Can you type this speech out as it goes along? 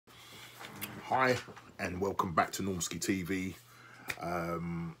Hi and welcome back to Normski TV.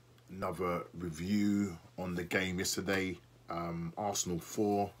 Another review on the game yesterday. Arsenal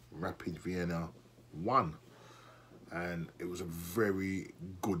 4, Rapid Vienna 1, and it was a very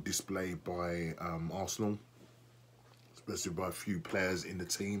good display by Arsenal, especially by a few players in the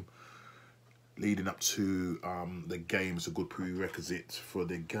team. Leading up to the game is a good prerequisite for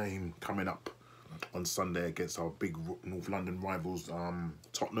the game coming up on Sunday against our big North London rivals,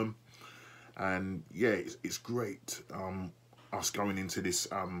 Tottenham. And yeah, it's great us going into this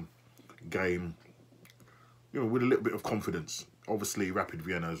game, with a little bit of confidence. Obviously, Rapid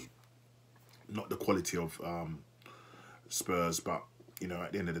Vienna is not the quality of Spurs, but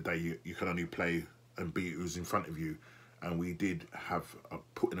at the end of the day, you can only play and beat who's in front of you. And we did have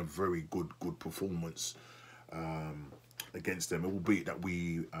put in a very good performance against them, albeit that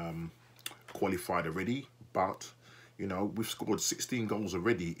we qualified already, but we've scored 16 goals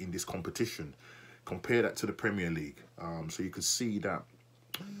already in this competition. Compare that to the Premier League. So you can see that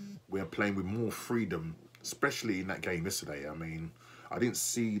we're playing with more freedom, especially in that game yesterday. I mean, I didn't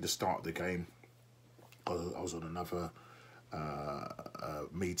see the start of the game. I was on another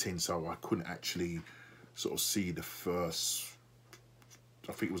meeting, so I couldn't actually sort of see the first,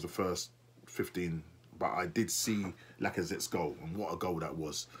 I think it was the first 15, but I did see Lacazette's goal, and what a goal that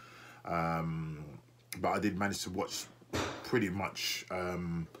was. But I did manage to watch pretty much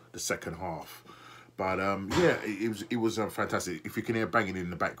the second half. But yeah, it was fantastic. If you can hear banging in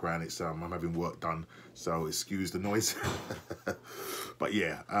the background, it's I'm having work done, so excuse the noise. But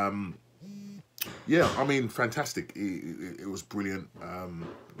yeah, I mean, fantastic. It was brilliant.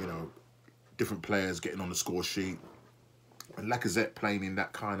 Different players getting on the score sheet, and Lacazette playing in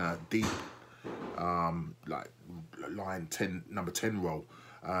that kind of deep, like line 10, number 10 role.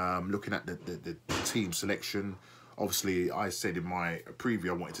 Looking at the team selection, obviously I said in my preview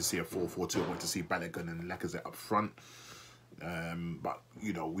I wanted to see a 4-4-2. I wanted to see Balogun and Lacazette up front, but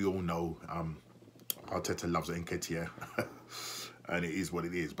we all know Arteta loves Nketiah, and it is what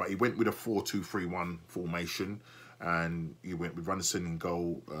it is. But he went with a 4-2-3-1 formation, and he went with Runderson in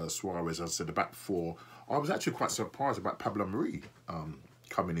goal, Suarez, as I said, the back four. I was actually quite surprised about Pablo Mari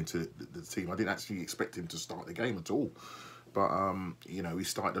coming into the team. I didn't actually expect him to start the game at all. But, he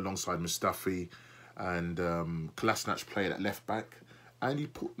started alongside Mustafi, and Kolasinac played at left back. And he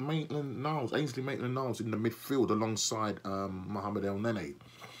put Ainsley Maitland-Niles in the midfield alongside Mohamed El Nene.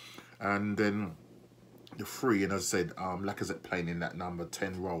 And then the three, and as I said, Lacazette playing in that number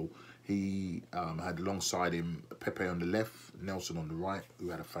 10 role. He had alongside him Pepe on the left, Nelson on the right, who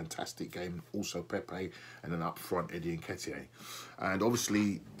had a fantastic game. Also Pepe, and then up front Eddie Nketiah. And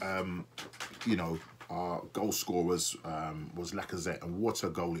obviously, our goal scorers was Lacazette, and what a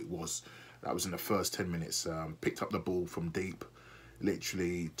goal it was. That was in the first 10 minutes. Picked up the ball from deep,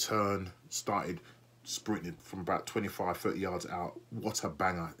 literally turned, started sprinting from about 25, 30 yards out. What a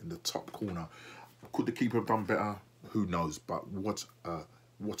banger in the top corner. Could the keeper have done better? Who knows? But what a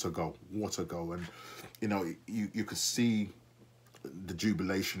goal, what a goal. And you could see the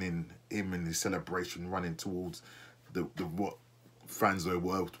jubilation in him and his celebration running towards the what fans there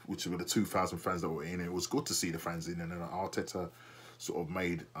were, which were the 2,000 fans that were in. It was good to see the fans in, and then Arteta sort of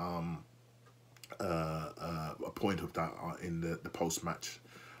made a point of that in the post-match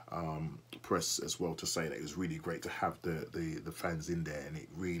press as well, to say that it was really great to have the fans in there, and it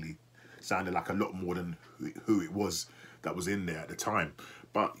really sounded like a lot more than who it was that was in there at the time.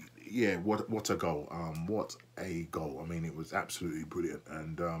 But yeah, what a goal! What a goal! I mean, it was absolutely brilliant.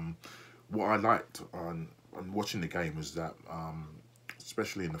 And what I liked on watching the game was that,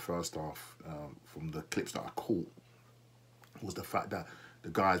 especially in the first half, from the clips that I caught, was the fact that the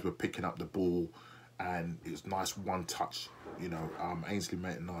guys were picking up the ball, and it was nice one touch. Ainsley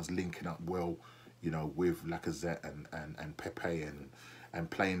Maitland-Niles linking up well, with Lacazette and Pepe, and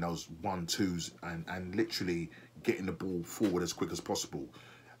playing those 1-2s and literally getting the ball forward as quick as possible.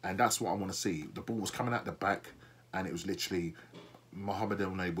 And that's what I want to see. The ball was coming out the back, and it was literally Mohamed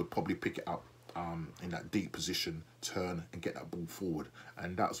El Nene would probably pick it up in that deep position, turn and get that ball forward.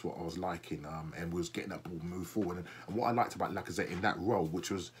 And that's what I was liking, and was getting that ball move forward. And what I liked about Lacazette in that role,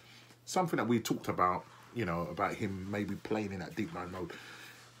 which was something that we talked about, about him maybe playing in that deep line mode,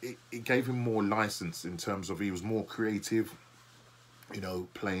 it gave him more license in terms of he was more creative.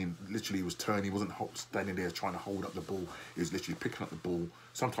 Playing, literally he was turning, he wasn't standing there trying to hold up the ball. He was literally picking up the ball,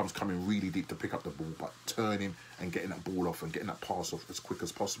 sometimes coming really deep to pick up the ball, but turning and getting that ball off and getting that pass off as quick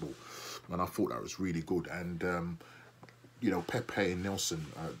as possible. And I thought that was really good. And, Pepe and Nelson,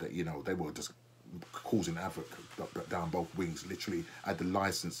 they were just causing havoc down both wings, literally had the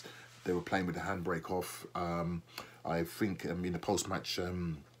license. They were playing with the handbrake off. I think in the post-match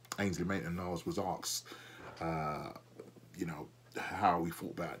Ainsley Maitland-Niles was asked, you know, how he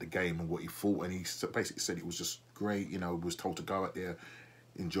thought about the game and what he thought, and he basically said it was just great. You know, was told to go out there,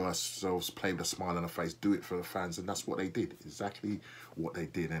 enjoy ourselves, play with a smile on our face, do it for the fans, and that's what they did. Exactly what they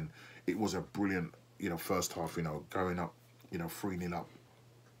did, and it was a brilliant, you know, first half. You know, going up, you know, 3-0 up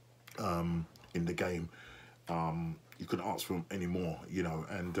in the game. You couldn't ask for any more, you know,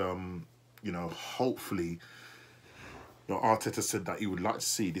 and you know, hopefully, you know, Arteta said that he would like to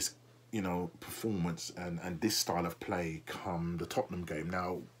see this, you know, performance and this style of play come the Tottenham game.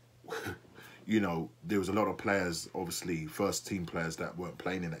 Now, you know, there was a lot of players, obviously first team players, that weren't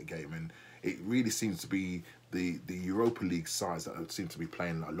playing in that game, and it really seems to be the Europa League sides that seem to be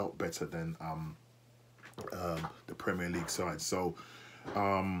playing a lot better than the Premier League side. So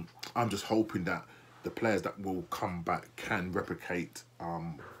I'm just hoping that the players that will come back can replicate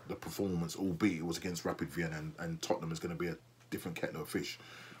the performance, albeit it was against Rapid Vienna, and Tottenham is going to be a different kettle of fish.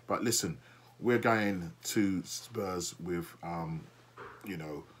 But listen, we're going to Spurs with, you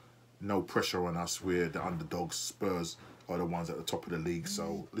know, no pressure on us. We're the underdogs. Spurs are the ones at the top of the league.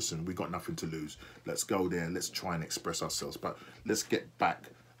 So listen, we got nothing to lose. Let's go there. Let's try and express ourselves. But let's get back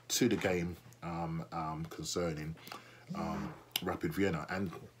to the game concerning Rapid Vienna.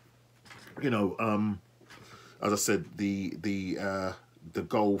 And you know, as I said, the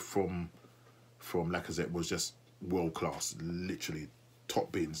goal from Lacazette was just world class, literally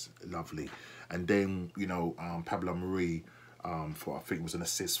top bins, lovely. And then, you know, Pablo Mari, for I think it was an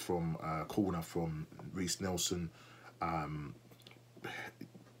assist from corner from Reece Nelson,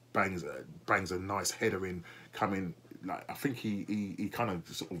 bangs a nice header in, coming, like, I think he kind of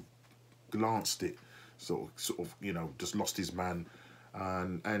sort of glanced it, sort of, you know, just lost his man,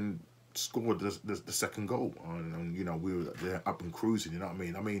 and scored the second goal. And you know, we were there up and cruising, you know what I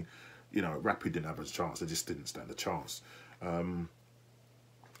mean? I mean, you know, Rapid didn't have a chance. They just didn't stand a chance.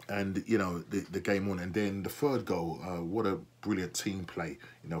 And, you know, the game on. And then the third goal, what a brilliant team play,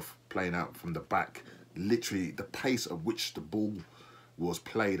 you know, playing out from the back. Literally, the pace at which the ball was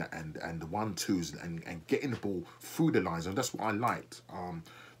played and the 1-2s and getting the ball through the lines. And that's what I liked.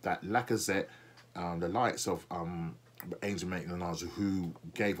 That Lacazette, the likes of Ainsley Maitland-Niles, who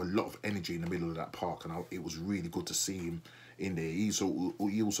gave a lot of energy in the middle of that park. And it was really good to see him in there. He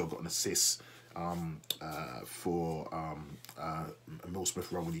also got an assist for Emil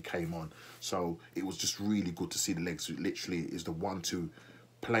Smith-Rowe when he came on. So it was just really good to see the legs. Literally is the 1-2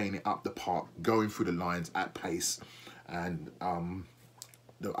 playing it up the park, going through the lines at pace. And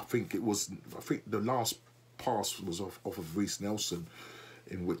I think the last pass was off of Reece Nelson,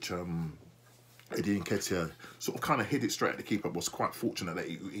 in which Eddie Nketiah sort of kind of hit it straight at the keeper. Was quite fortunate that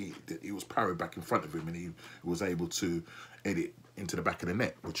he was parried back in front of him, and he was able to edit into the back of the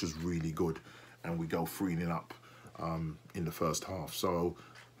net, which was really good. And we go 3-0 up in the first half. So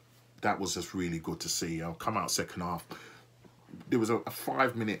that was just really good to see. I'll come out second half. There was a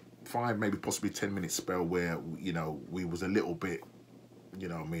 5 maybe possibly 10-minute spell where, you know, we was a little bit, you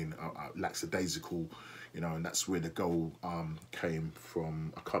know what I mean, lackadaisical, you know, and that's where the goal came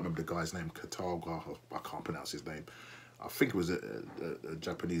from. I can't remember the guy's name, Kataga, I can't pronounce his name. I think it was a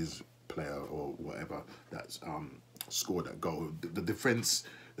Japanese player or whatever that scored that goal. The defence,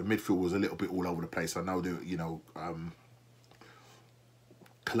 the midfield was a little bit all over the place. I know that, you know,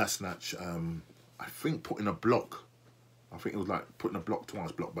 Kolasinac, I think put in a block. I think it was like putting a block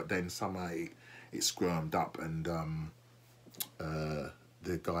towards block, but then somehow it squirmed up, and the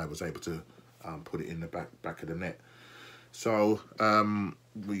guy was able to put it in the back of the net. So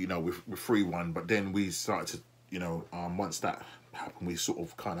we, you know, we're 3-1, but then we started to, you know, once that happened, we sort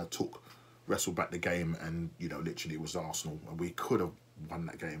of kind of wrestled back the game, and, you know, literally it was Arsenal, and we could have won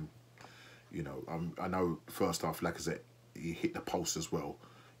that game. You know, I know first half Lacazette, he hit the post as well.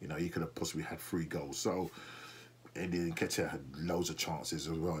 You know, he could have possibly had 3 goals. So Eddie Nketiah had loads of chances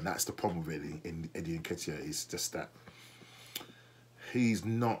as well, and that's the problem with Eddie Nketiah, is just that he's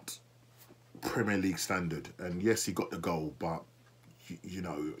not Premier League standard. And yes, he got the goal, but you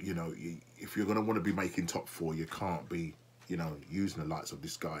know, if you're gonna want to be making top 4, you can't be, you know, using the likes of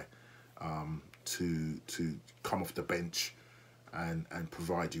this guy to come off the bench and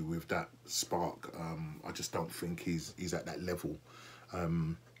provide you with that spark. I just don't think he's at that level.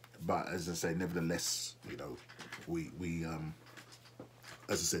 But as I say, nevertheless, you know, we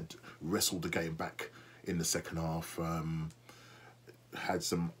as I said, wrestled the game back in the second half. Had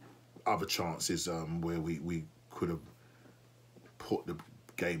some other chances where we could have put the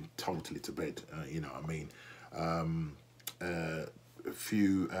game totally to bed. You know what I mean? A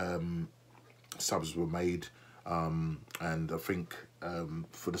few subs were made, and I think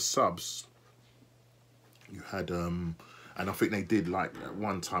for the subs, you had And I think they did, like, at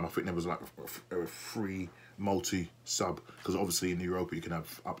one time, I think there was like a free multi-sub, because obviously in Europa you can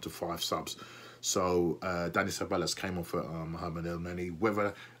have up to 5 subs. So Danny Ceballos came on for Mohamed El Neni.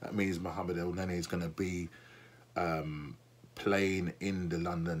 Whether that means Mohamed El Neni is going to be playing in the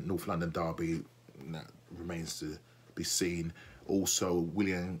North London derby, that remains to be seen. Also,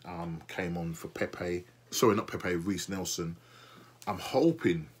 Willian came on for Pepe. Sorry, not Pepe, Reece Nelson. I'm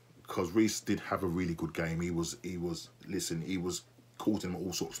hoping, because Reece did have a really good game. He was causing them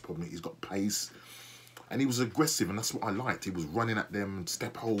all sorts of problems. He's got pace, and he was aggressive, and that's what I liked. He was running at them,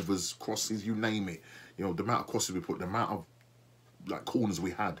 step overs, crosses, you name it. You know, the amount of crosses we put, the amount of like corners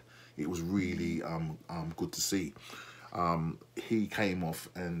we had, it was really good to see. He came off,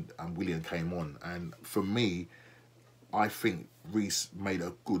 and Willian came on, and for me, I think Reece made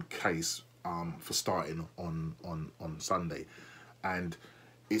a good case for starting on Sunday. And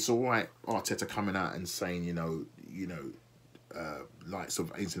it's all right, Arteta coming out and saying, likes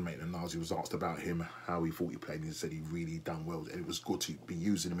of Ainsley Maitland-Niles, he was asked about him, how he thought he played, and he said he really done well, and it was good to be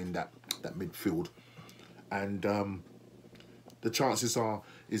using him in that midfield. And the chances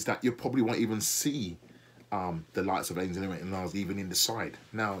is that you probably won't even see the likes of Ainsley Maitland-Niles even in the side.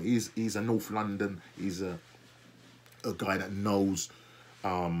 Now, he's a North London, he's a guy that knows,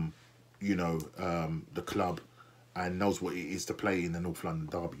 the club, and knows what it is to play in the North London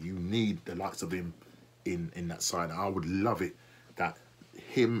derby. You need the likes of him in that side. I would love it that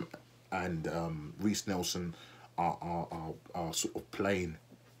him and Reece Nelson are sort of playing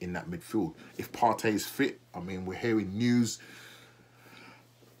in that midfield. If Partey is fit, I mean, we're hearing news,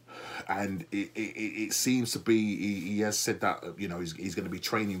 and it seems to be, he has said that, he's going to be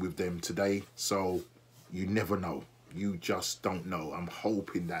training with them today. So you never know. You just don't know. I'm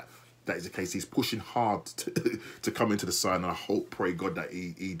hoping that is the case. He's pushing hard to come into the side, and I pray God that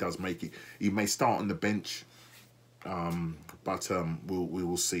he does make it. He may start on the bench, but we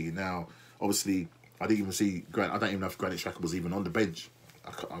will see. Now, obviously, I don't even know if Granit Xhaka was even on the bench.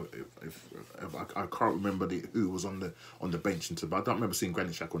 I can't remember who was on the bench until, but I don't remember seeing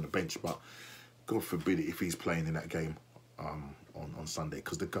Granit Xhaka on the bench. But God forbid it if he's playing in that game on Sunday,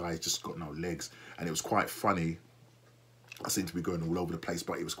 because the guy's just got no legs. And it was quite funny. I seem to be going all over the place,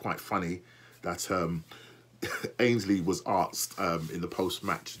 but it was quite funny that Ainsley was asked in the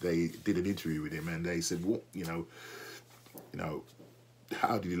post-match. They did an interview with him, and they said, "What,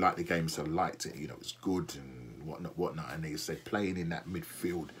 how did you like the game?" So I liked it. It's good and whatnot. And they said, playing in that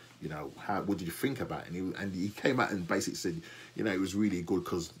midfield, what did you think about it? And he came out and basically said, it was really good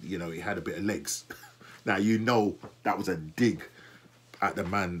because he had a bit of legs. Now that was a dig at the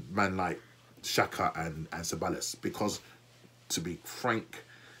man like Xhaka and Ceballos, because, to be frank,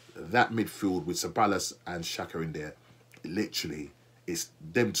 that midfield with Ceballos and Xhaka in there, literally, it's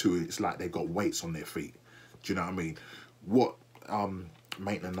them two. It's like they got weights on their feet. Do you know what I mean? What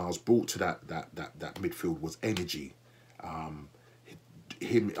Maitland-Niles brought to that midfield was energy. I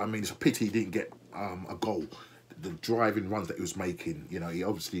mean, it's a pity he didn't get a goal. The driving runs that he was making, he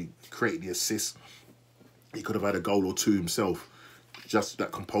obviously created the assist. He could have had a goal or two himself, just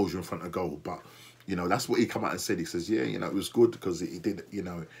that composure in front of goal, but. That's what he come out and said. He says, yeah, it was good because it did,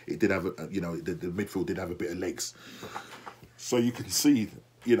 it did have, the midfield did have a bit of legs. So you can see,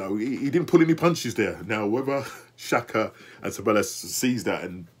 he didn't pull any punches there. Now, whether Xhaka and Ceballos sees that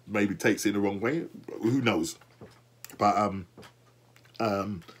and maybe takes it in the wrong way, who knows? But,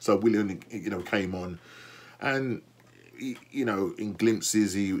 so Willian, came on, and, in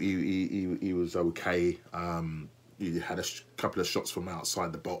glimpses, he was okay. He had a couple of shots from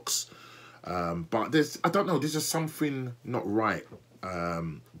outside the box. But I don't know, there's just something not right.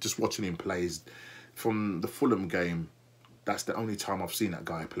 Just watching him play, from the Fulham game, that's the only time I've seen that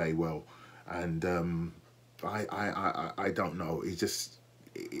guy play well. And I don't know. He just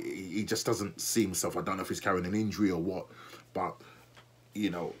doesn't see himself. I don't know if he's carrying an injury or what. But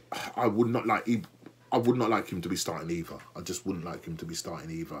I would not like him to be starting either. I just wouldn't like him to be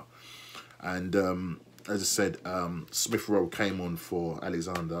starting either. And as I said, Smith Rowe came on for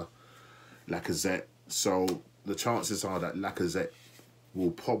Alexander Lacazette, so the chances are that Lacazette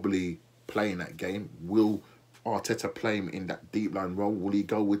will probably play in that game. Will Arteta play him in that deep line role? Will he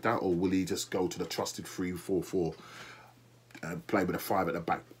go with that, or will he just go to the trusted 3-4-4, play with a 5 at the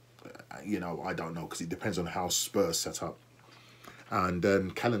back? I don't know, because it depends on how Spurs set up. And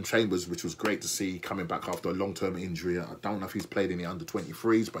then Callum Chambers, which was great to see, coming back after a long-term injury. I don't know if he's played in the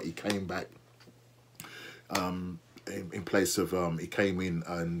under-23s, but he came back. In place of, he came in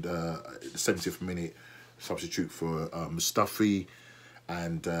and the 70th minute substitute for Mustafi,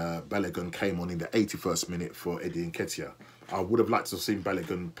 and Balogun came on in the 81st minute for Eddie Nketiah. I would have liked to have seen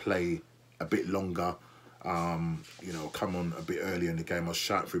Balogun play a bit longer, you know, come on a bit earlier in the game. I was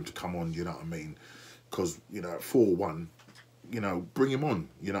shouting for him to come on, you know what I mean? Because, you know, at 4-1, you know, bring him on,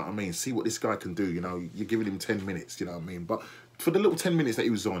 you know what I mean? See what this guy can do, you know? You're giving him 10 minutes, you know what I mean? But for the little 10 minutes that he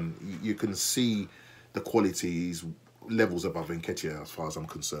was on, you can see the quality. He's levels above Nketiah as far as I'm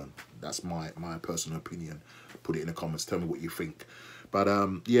concerned. That's my personal opinion. Put it in the comments. Tell me what you think. But,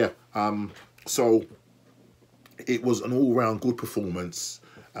 yeah, so it was an all-round good performance.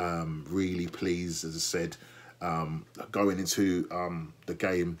 Really pleased, as I said, going into the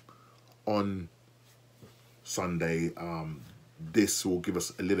game on Sunday. This will give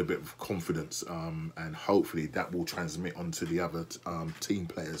us a little bit of confidence, and hopefully that will transmit onto the other team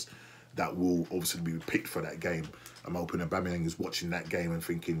players that will obviously be picked for that game. I'm hoping Aubameyang is watching that game and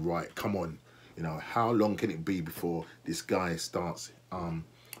thinking, right, come on, you know, how long can it be before this guy starts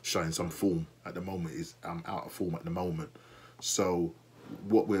showing some form? At the moment, is out of form at the moment. So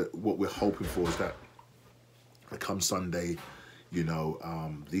what we're hoping for is that come Sunday, you know,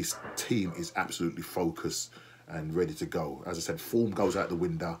 this team is absolutely focused and ready to go. As I said, form goes out the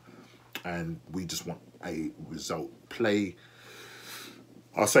window, and we just want a result.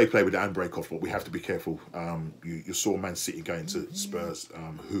 I say play with the handbrake off, but we have to be careful. You saw Man City going to Spurs,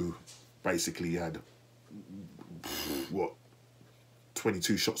 who basically had, what,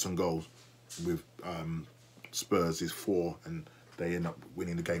 22 shots on goal, with Spurs is 4, and they end up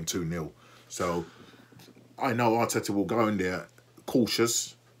winning the game 2-0. So I know Arteta will go in there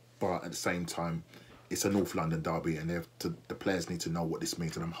cautious, but at the same time, it's a North London derby, and the players need to know what this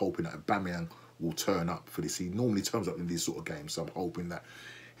means. And I'm hoping that Aubameyang will turn up for this. He normally turns up in these sort of games, so I'm hoping that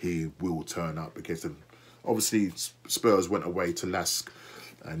he will turn up, because obviously Spurs went away to Lask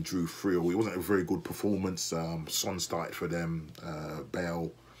and drew 3-0. It wasn't a very good performance. Son started for them,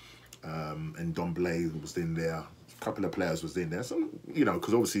 Bale and Domblé was in there. A couple of players was in there. So, you know,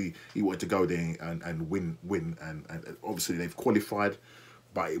 because obviously he wanted to go there and win, and obviously they've qualified,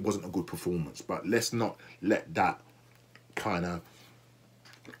 but it wasn't a good performance. But let's not let that kind of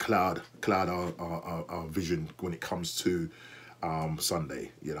cloud our vision when it comes to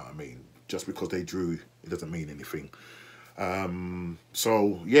Sunday. You know what I mean? Just because they drew, it doesn't mean anything.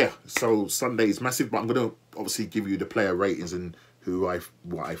 So yeah, so Sunday is massive, but I'm gonna obviously give you the player ratings and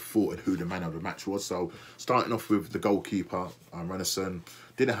what I thought and who the man of the match was. So starting off with the goalkeeper, Renison,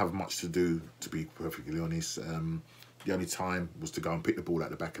 didn't have much to do, to be perfectly honest. The only time was to go and pick the ball at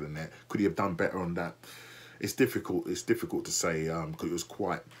the back of the net. Could he have done better on that? It's difficult to say, because it was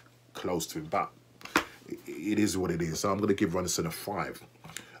quite close to him, but it is what it is. So I'm going to give Renison a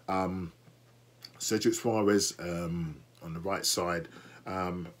 5. Cedric Suarez on the right side,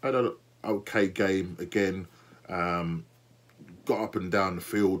 had an okay game again. Got up and down the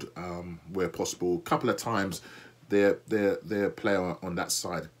field where possible. A couple of times, their player on that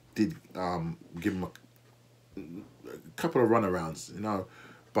side did give him a couple of runarounds, you know.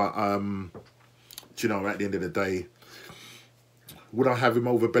 But do you know, at the end of the day, would I have him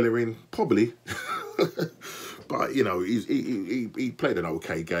over Bellerin? Probably. But you know, he played an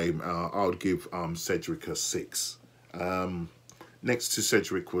okay game. I would give Cedric a 6. Next to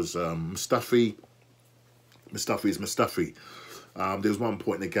Cedric was Mustafi. Mustafi is Mustafi. There was one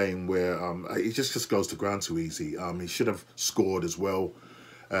point in the game where he just goes to ground too easy. He should have scored as well,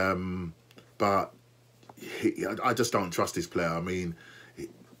 but I just don't trust this player. I mean,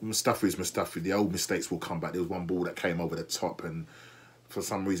 Mustafi is Mustafi. The old mistakes will come back. There was one ball that came over the top, and for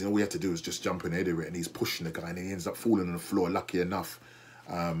some reason, all he had to do was just jump in the head of it, and he's pushing the guy, and he ends up falling on the floor. Lucky enough,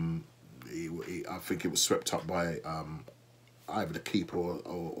 I think it was swept up by either the keeper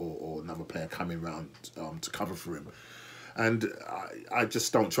or another player coming around to cover for him. And I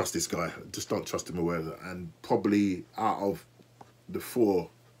just don't trust this guy. I just don't trust him aware. And probably out of the 4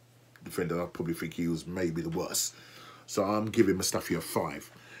 defenders, I probably think he was maybe the worst. So I'm giving Mustafi a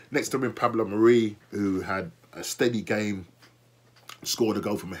 5. Next to him, Pablo Mari, who had a steady game, scored a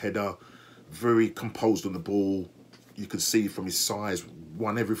goal from a header, very composed on the ball. You could see from his size,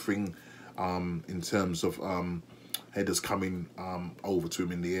 won everything in terms of headers coming over to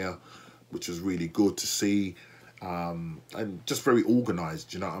him in the air, which was really good to see. And just very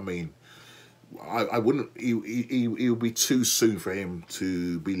organised, you know what I mean? I wouldn't, it would be too soon for him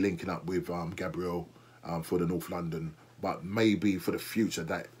to be linking up with Gabriel for the North London, but maybe for the future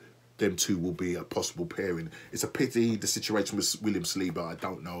that them two will be a possible pairing. It's a pity the situation with William Saliba. I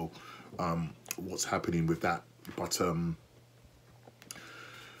don't know what's happening with that, but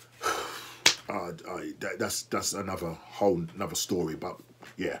that's another story. But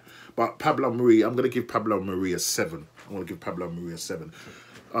yeah, but Pablo Mari, I'm going to give Pablo Mari a 7. I'm going to give Pablo Mari a 7.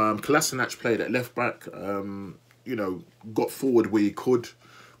 Kolasinac played at left back. You know, got forward where he could,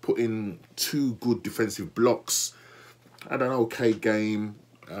 put in 2 good defensive blocks, had an okay game,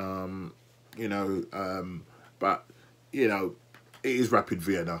 you know, but, you know, it is Rapid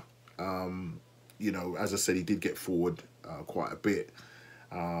Vienna. You know, as I said, he did get forward quite a bit.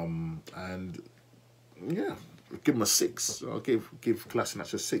 And, yeah, give him a 6. I'll give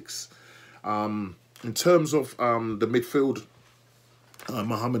Kolasinac a 6. In terms of the midfield,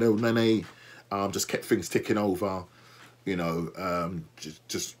 Mohamed El Nene just kept things ticking over. You know,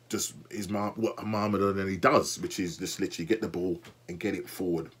 just is what Mohamed El Nene does, which is just literally get the ball and get it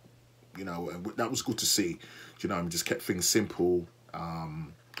forward. You know, and that was good to see. You know, just kept things simple.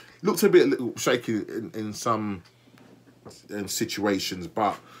 Looked a little shaky in some situations,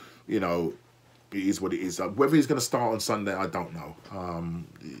 but you know, it is what it is. Whether he's going to start on Sunday, I don't know.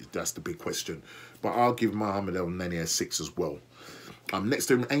 That's the big question. But I'll give Mohamed El Nene a 6 as well. Next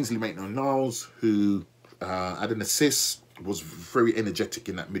to him, Ainsley Maitland-Niles, who had an assist, was very energetic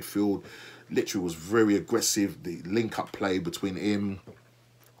in that midfield. Literally was very aggressive. The link-up play between him,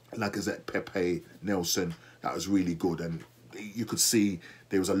 Lacazette, Pepe, Nelson, that was really good. And you could see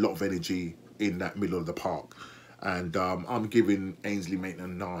there was a lot of energy in that middle of the park. And I'm giving Ainsley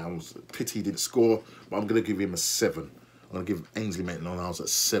Maitland-Niles, pity he didn't score, but I'm going to give him a 7. I'm going to give Ainsley Maitland-Niles a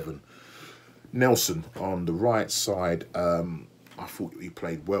 7. Nelson on the right side, I thought he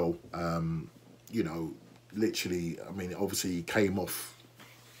played well. You know, literally, I mean, obviously he came off,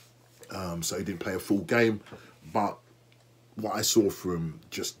 so he didn't play a full game. But what I saw from him,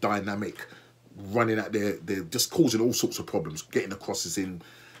 just dynamic, running out there, they're just causing all sorts of problems, getting the crosses in,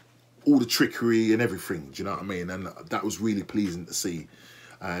 all the trickery and everything, do you know what I mean? And that was really pleasing to see.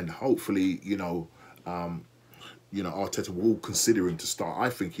 And hopefully, you know, Arteta will consider him to start. I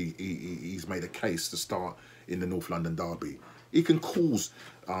think he's made a case to start in the North London derby. He can cause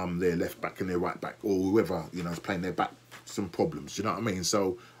their left back and their right back, or whoever, you know, is playing their back, some problems, do you know what I mean?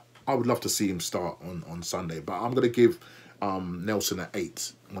 So I would love to see him start on Sunday. But I'm going to give Nelson an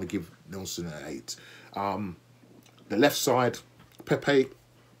 8. I'm going to give Nelson an 8. The left side, Pepe,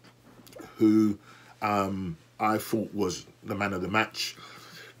 who I thought was the man of the match.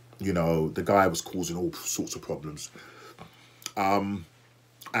 You know, the guy was causing all sorts of problems. And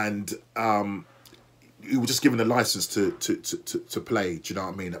he was just given a license to play, do you know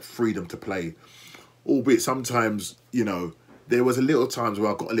what I mean? That freedom to play. Albeit sometimes, you know, there was a little times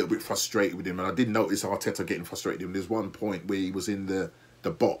where I got a little bit frustrated with him, and I did notice Arteta getting frustrated with him. There's one point where he was in the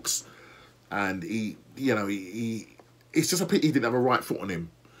box, and he, you know, it's just a pity he didn't have a right foot on him.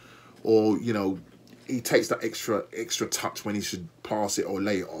 Or, you know, he takes that extra touch when he should pass it or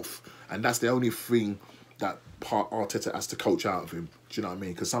lay it off. And that's the only thing that Arteta has to coach out of him. Do you know what I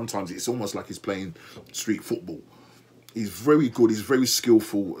mean? Because sometimes it's almost like he's playing street football. He's very good. He's very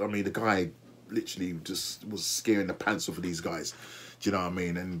skillful. I mean, the guy literally just was scaring the pants off of these guys. Do you know what I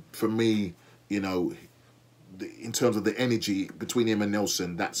mean? And for me, you know, in terms of the energy between him and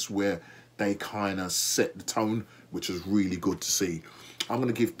Nelson, that's where they kind of set the tone, which was really good to see. I'm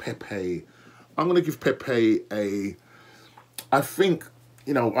going to give Pepe a, I think,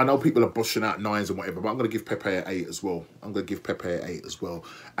 you know, I know people are bushing out 9s and whatever, but I'm going to give Pepe an 8 as well. I'm going to give Pepe an 8 as well.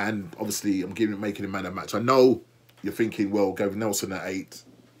 And obviously, I'm making him man of the match. I know you're thinking, well, give Nelson an 8,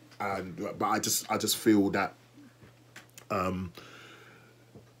 but I just feel that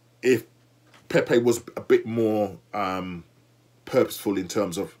if Pepe was a bit more purposeful in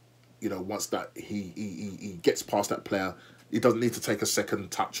terms of, you know, once that he gets past that player, he doesn't need to take a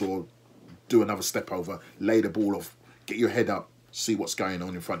second touch or do another step over, lay the ball off, get your head up, see what's going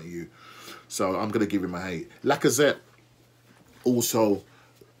on in front of you. So I'm going to give him an 8. Lacazette also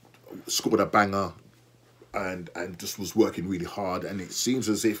scored a banger and just was working really hard. And it seems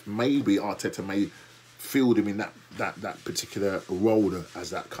as if maybe Arteta may field him in that particular role as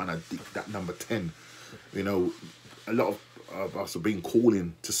that kind of that number 10. You know, a lot of us have been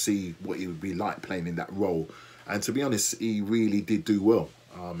calling to see what he would be like playing in that role. And to be honest, he really did do well.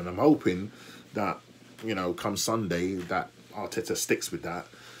 And I'm hoping that, you know, come Sunday, that Arteta sticks with that.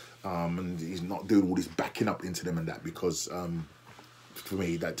 And he's not doing all this backing up into them and that, because for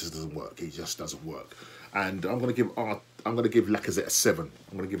me, that just doesn't work. It just doesn't work. And I'm going to give Lacazette a 7.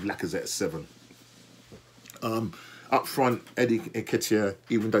 I'm going to give Lacazette a 7. Up front, Eddie Nketiah,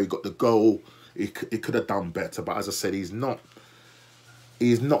 even though he got the goal, he could have done better. But as I said, he's not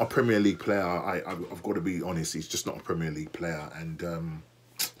a Premier League player. I've got to be honest. He's just not a Premier League player, and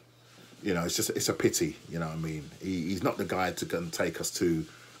you know, it's a pity. You know what I mean? He's not the guy to go and take us to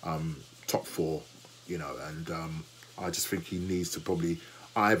top 4. You know, and I just think he needs to probably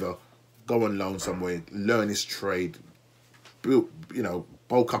either go on loan somewhere, learn his trade, build, you know,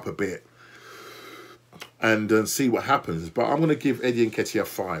 bulk up a bit, and see what happens. But I'm going to give Eddie Nketiah a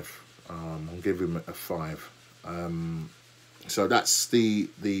 5. I'll give him a 5. So that's the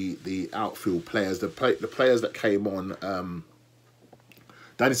outfield players. The players that came on.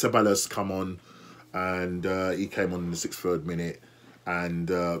 Danny Ceballos come on, and he came on in the 63rd minute, and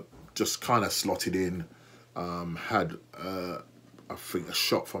just kind of slotted in. Had I think a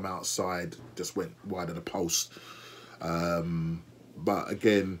shot from outside, just went wide of the post. But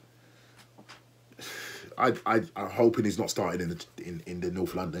again, I'm hoping he's not starting in the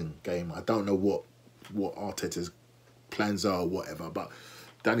North London game. I don't know what Arteta's plans are or whatever, but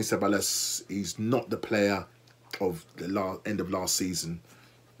Danny Ceballos, he's not the player of the end of last season,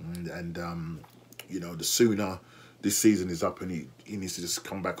 and you know, the sooner this season is up and he needs to just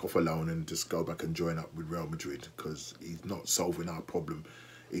come back off a loan and just go back and join up with Real Madrid, because he's not solving our problem.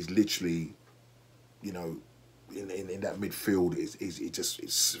 He's literally, you know, in that midfield,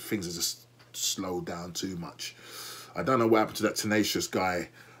 things are just slowed down too much. I don't know what happened to that tenacious guy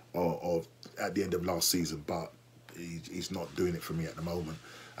or at the end of last season, but he's not doing it for me at the moment.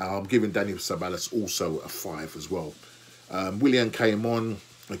 I'm giving Daniel Ceballos also a 5 as well. Willian came on.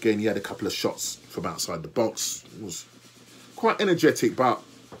 Again, he had a couple of shots from outside the box. It was quite energetic, but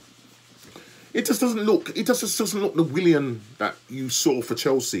it just doesn't look. It just doesn't look the Willian that you saw for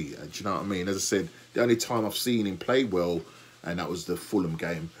Chelsea. Do you know what I mean? As I said, the only time I've seen him play well, and that was the Fulham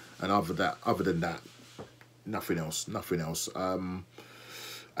game. And other than that, nothing else. And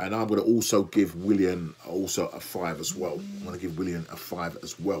I'm going to also give Willian also a 5 as well. I'm going to give Willian a 5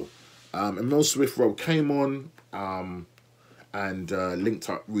 as well. Emil Smith-Rowe came on and linked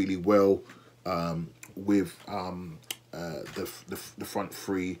up really well with the front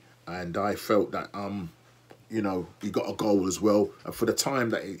three, and I felt that you know, he got a goal as well. And for the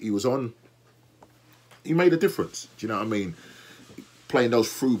time that he was on, he made a difference. Do you know what I mean? Playing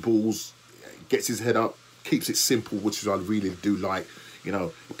those through balls, gets his head up, keeps it simple, which is I really do like. You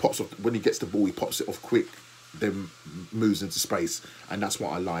know, he pops off when he gets the ball, he pops it off quick, then moves into space, and that's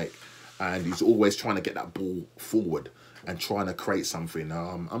what I like. And he's always trying to get that ball forward and trying to create something.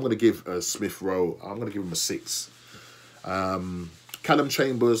 I'm going to give Smith-Rowe, I'm going to give him a 6. Callum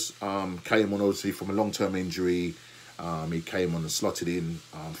Chambers came on obviously from a long-term injury. He came on and slotted in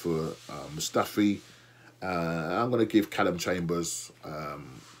for Mustafi. I'm going to give Callum Chambers,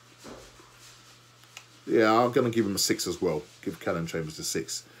 yeah, I'm going to give him a 6 as well. Give Callum Chambers a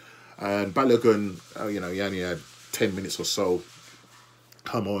 6. And Balogun, you know, he only had 10 minutes or so.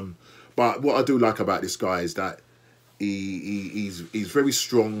 Come on. But what I do like about this guy is that he's very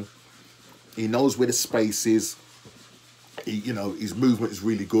strong. He knows where the space is. You know, his movement is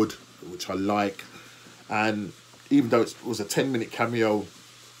really good, which I like. And even though it was a 10-minute cameo,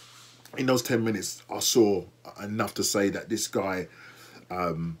 in those 10 minutes, I saw enough to say that this guy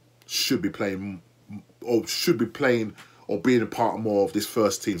should be playing or being a part more of this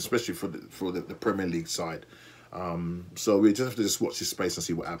first team, especially for the Premier League side. So we just have to just watch this space and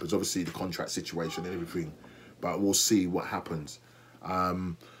see what happens. Obviously, the contract situation and everything, but we'll see what happens. Yeah,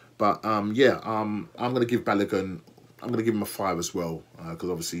 I'm going to give Balogun, I'm going to give him a 5 as well, because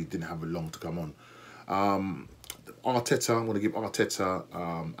obviously he didn't have long to come on. Arteta, I'm going to give Arteta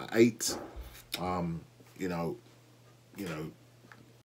an 8. You know,